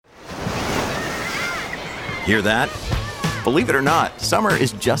Hear that? Believe it or not, summer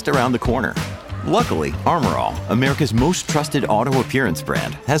is just around the corner. Luckily, Armor All, America's most trusted auto appearance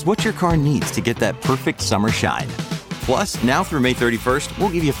brand, has what your car needs to get that perfect summer shine. Plus, now through May 31st, we'll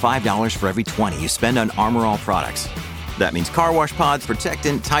give you $5 for every $20 you spend on Armor All products. That means car wash pods,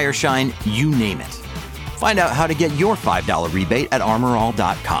 protectant, tire shine, you name it. Find out how to get your $5 rebate at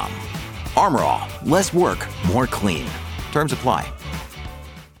armorall.com. Armor All, less work, more clean. Terms apply.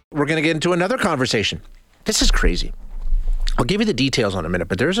 We're going to get into another conversation. This is crazy. I'll give you the details in a minute,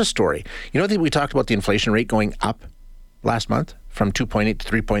 but there's a story. You know that we talked about the inflation rate going up last month from 2.8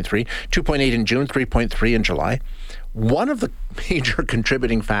 to 3.3, 2.8 in June, 3.3 in July. One of the major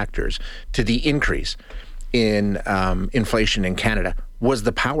contributing factors to the increase in inflation in Canada was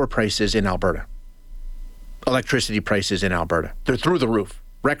the power prices in Alberta. Electricity prices in Alberta. They're through the roof.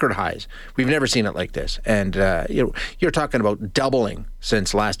 Record highs. We've never seen it like this. And you're talking about doubling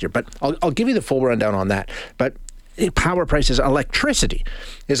since last year. But I'll give you the full rundown on that. But power prices, electricity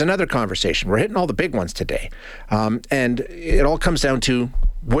is another conversation. We're hitting all the big ones today. And it all comes down to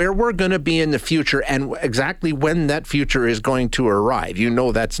where we're going to be in the future and exactly when that future is going to arrive. You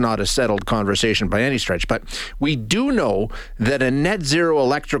know that's not a settled conversation by any stretch, but we do know that a net zero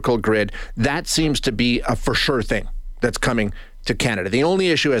electrical grid, that seems to be a for sure thing that's coming to Canada. The only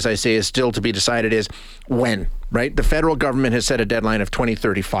issue, as I say, is still to be decided is when, right? The federal government has set a deadline of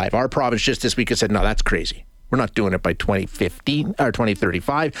 2035. Our province just this week has said, no, that's crazy. We're not doing it by 2050 or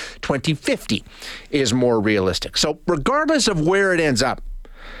 2035. 2050 is more realistic. So regardless of where it ends up,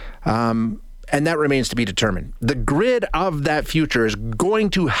 and that remains to be determined, the grid of that future is going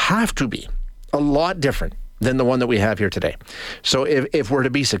to have to be a lot different than the one that we have here today. So if we're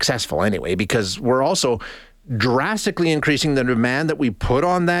to be successful anyway, because we're also drastically increasing the demand that we put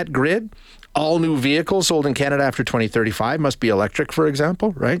on that grid. All new vehicles sold in Canada after 2035 must be electric, for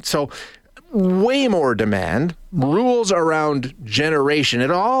example, right? So way more demand, rules around generation. It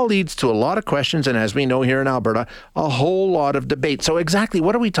all leads to a lot of questions, and as we know here in Alberta, a whole lot of debate. So exactly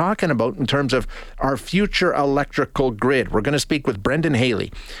what are we talking about in terms of our future electrical grid? We're going to speak with Brendan Haley,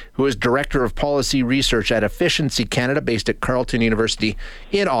 who is Director of Policy Research at Efficiency Canada, based at Carleton University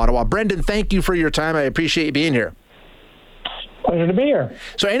in Ottawa. Brendan, thank you for your time. I appreciate you being here. Pleasure to be here.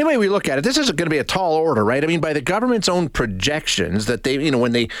 So anyway we look at it, this is going to be a tall order, right? I mean, by the government's own projections that they,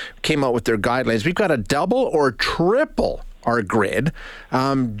 when they came out with their guidelines, we've got to double or triple our grid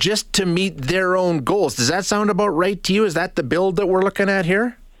just to meet their own goals. Does that sound about right to you? Is that the build that we're looking at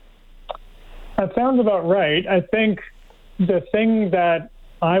here? That sounds about right. I think the thing that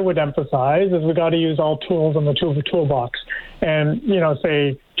I would emphasize is we got to use all tools in the toolbox. And,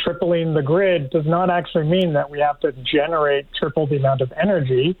 say tripling the grid does not actually mean that we have to generate triple the amount of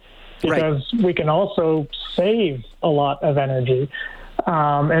energy, because we can also save a lot of energy.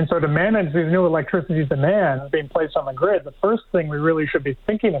 And so to manage these new electricity demands being placed on the grid, the first thing we really should be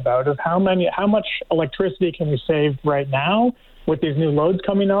thinking about is how much electricity can we save right now with these new loads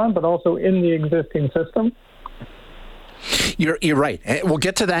coming on, but also in the existing system. You're right. We'll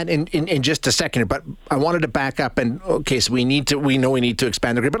get to that in just a second, but I wanted to back up and, okay, so we know we need to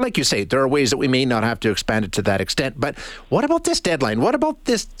expand the grid, but like you say, there are ways that we may not have to expand it to that extent. But what about this deadline? What about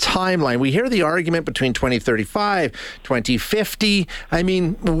this timeline? We hear the argument between 2035, 2050. I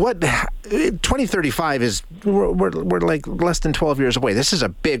mean, 2035 is, we're like less than 12 years away. This is a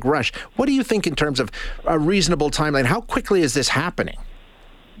big rush. What do you think in terms of a reasonable timeline? How quickly is this happening?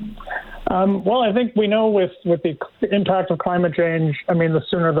 Well, I think we know with the impact of climate change, the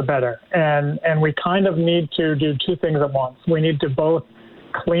sooner the better. And we kind of need to do two things at once. We need to both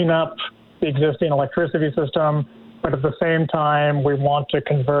clean up the existing electricity system, but at the same time, we want to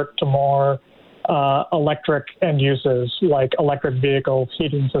convert to more electric end uses like electric vehicles,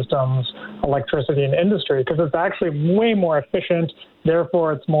 heating systems, electricity in industry, because it's actually way more efficient.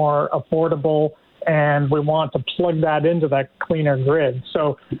 Therefore, it's more affordable. And we want to plug that into that cleaner grid.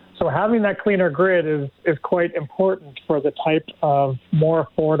 So having that cleaner grid is quite important for the type of more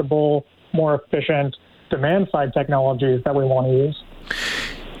affordable, more efficient demand-side technologies that we want to use.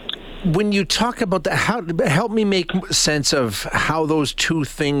 When you talk about that, help me make sense of how those two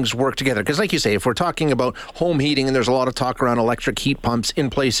things work together. Because like you say, if we're talking about home heating, and there's a lot of talk around electric heat pumps in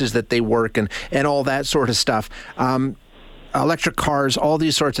places that they work and all that sort of stuff, electric cars, all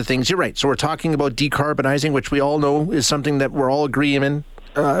these sorts of things. You're right. So we're talking about decarbonizing, which we all know is something that we're all agreeing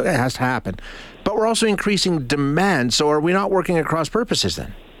has to happen. But we're also increasing demand. So are we not working at cross purposes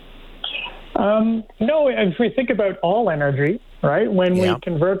then? No, if we think about all energy, right? When we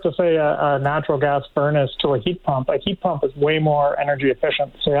convert to, say, a natural gas furnace to a heat pump is way more energy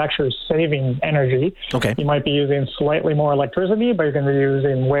efficient. So you're actually saving energy. Okay. You might be using slightly more electricity, but you're going to be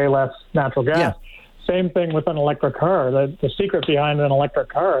using way less natural gas. Yeah. Same thing with an electric car. The secret behind an electric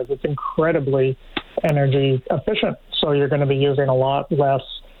car is it's incredibly energy efficient. So you're going to be using a lot less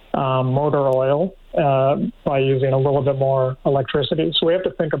motor oil by using a little bit more electricity. So we have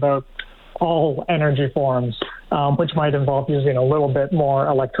to think about all energy forms, which might involve using a little bit more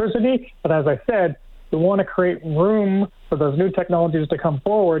electricity. But as I said, we want to create room for those new technologies to come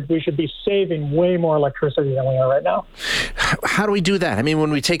forward. We should be saving way more electricity than we are right now. How do we do that? I mean,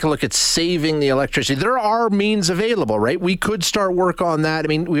 when we take a look at saving the electricity, there are means available, right? We could start work on that. I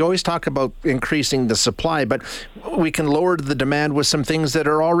mean, we always talk about increasing the supply, but we can lower the demand with some things that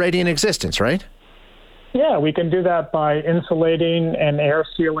are already in existence, right? Yeah, we can do that by insulating and air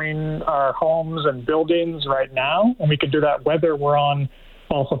sealing our homes and buildings right now. And we can do that whether we're on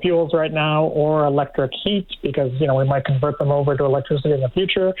fossil fuels right now or electric heat, because we might convert them over to electricity in the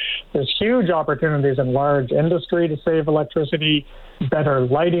future. There's huge opportunities in large industry to save electricity, better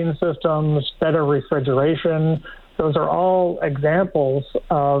lighting systems, better refrigeration. Those are all examples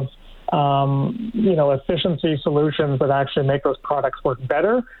of efficiency solutions that actually make those products work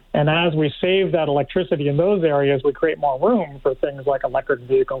better. And as we save that electricity in those areas, we create more room for things like electric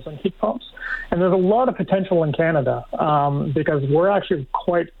vehicles and heat pumps. And there's a lot of potential in Canada because we're actually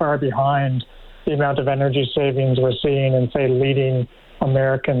quite far behind the amount of energy savings we're seeing in, say, leading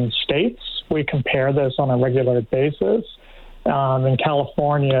American states. We compare this on a regular basis. In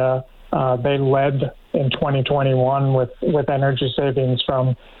California, they led in 2021 with energy savings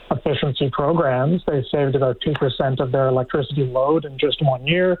from efficiency programs. They saved about 2% of their electricity load in just 1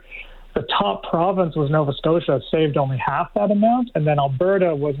 year. The top province was Nova Scotia, saved only half that amount, and then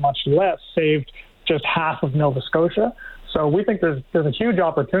Alberta was much less, saved just half of Nova Scotia. So we think there's a huge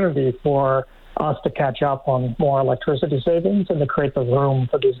opportunity for us to catch up on more electricity savings and to create the room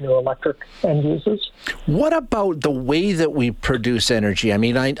for these new electric end uses. What about the way that we produce energy? I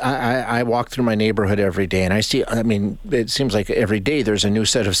mean, I walk through my neighborhood every day and I see, it seems like every day there's a new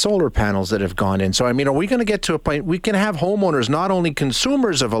set of solar panels that have gone in. So, are we going to get to a point we can have homeowners not only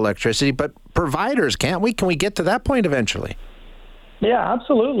consumers of electricity, but providers, can't we? Can we get to that point eventually? Yeah,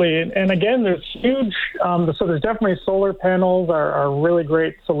 absolutely. And again, there's huge, so there's definitely solar panels are a really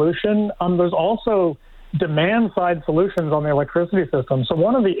great solution. There's also demand side solutions on the electricity system. So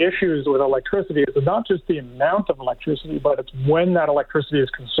one of the issues with electricity is not just the amount of electricity, but it's when that electricity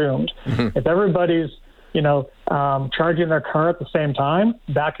is consumed. Mm-hmm. If everybody's charging their car at the same time,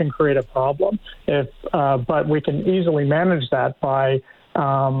 that can create a problem. But we can easily manage that by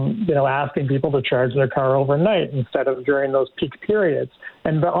asking people to charge their car overnight instead of during those peak periods.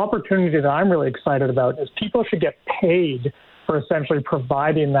 And the opportunity that I'm really excited about is people should get paid for essentially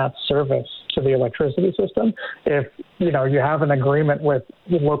providing that service to the electricity system. If, you have an agreement with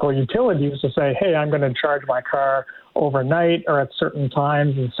local utilities to say, hey, I'm going to charge my car overnight or at certain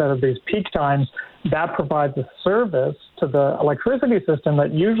times instead of these peak times, that provides a service to the electricity system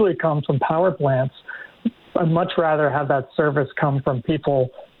that usually comes from power plants. I'd much rather have that service come from people,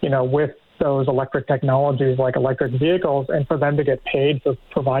 with those electric technologies like electric vehicles, and for them to get paid for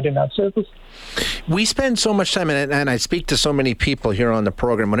providing that service. We spend so much time, and I speak to so many people here on the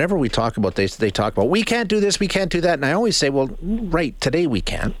program. Whenever we talk about this, they talk about, we can't do this, we can't do that. And I always say, well, right, today we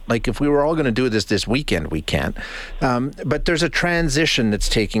can't. Like if we were all going to do this weekend, we can't. But there's a transition that's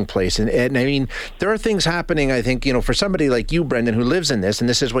taking place. And I mean, there are things happening, I think, for somebody like you, Brendan, who lives in this, and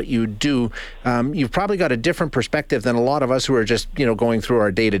this is what you do, you've probably got a different perspective than a lot of us who are just, going through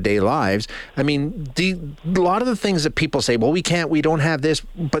our day-to-day lives. I mean, a lot of the things that people say, well, we can't, we don't have this,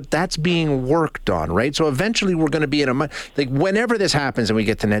 but that's being worked on, right? So eventually we're going to be in whenever this happens and we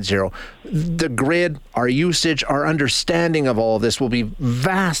get to net zero, the grid, our usage, our understanding of all of this will be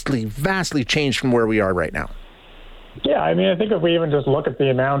vastly, vastly changed from where we are right now. Yeah, I think if we even just look at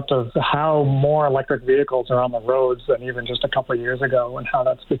the amount of how more electric vehicles are on the roads than even just a couple of years ago and how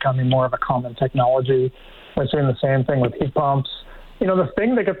that's becoming more of a common technology. We're seeing the same thing with heat pumps. The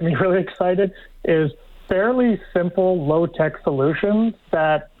thing that gets me really excited is fairly simple, low-tech solutions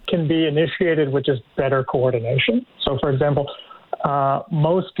that can be initiated with just better coordination. So, for example,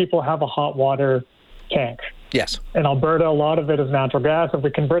 most people have a hot water tank. Yes. In Alberta, a lot of it is natural gas. If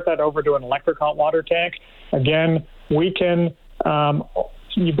we convert that over to an electric hot water tank, again, we can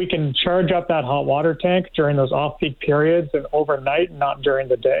charge up that hot water tank during those off-peak periods and overnight, not during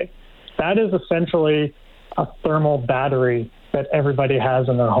the day. That is essentially a thermal battery that everybody has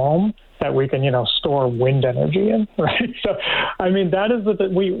in their home that we can, store wind energy in, right? So, that is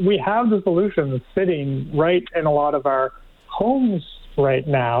we have the solution sitting right in a lot of our homes right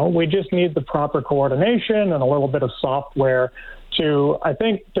now. We just need the proper coordination and a little bit of software to, I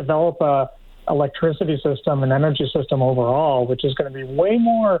think, develop a electricity system and energy system overall, which is going to be way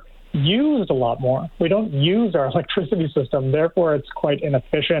more used a lot more. We don't use our electricity system, therefore it's quite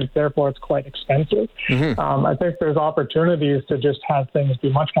inefficient, therefore it's quite expensive. I think there's opportunities to just have things be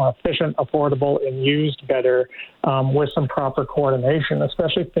much more efficient, affordable, and used better with some proper coordination,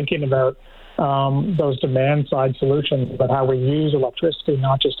 especially thinking about those demand side solutions, but how we use electricity,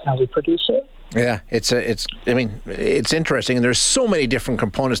 not just how we produce it. Yeah, it's interesting, and there's so many different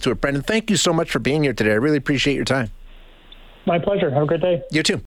components to it. Brendan, thank you so much for being here today. I really appreciate your time. My pleasure. Have a great day. You too.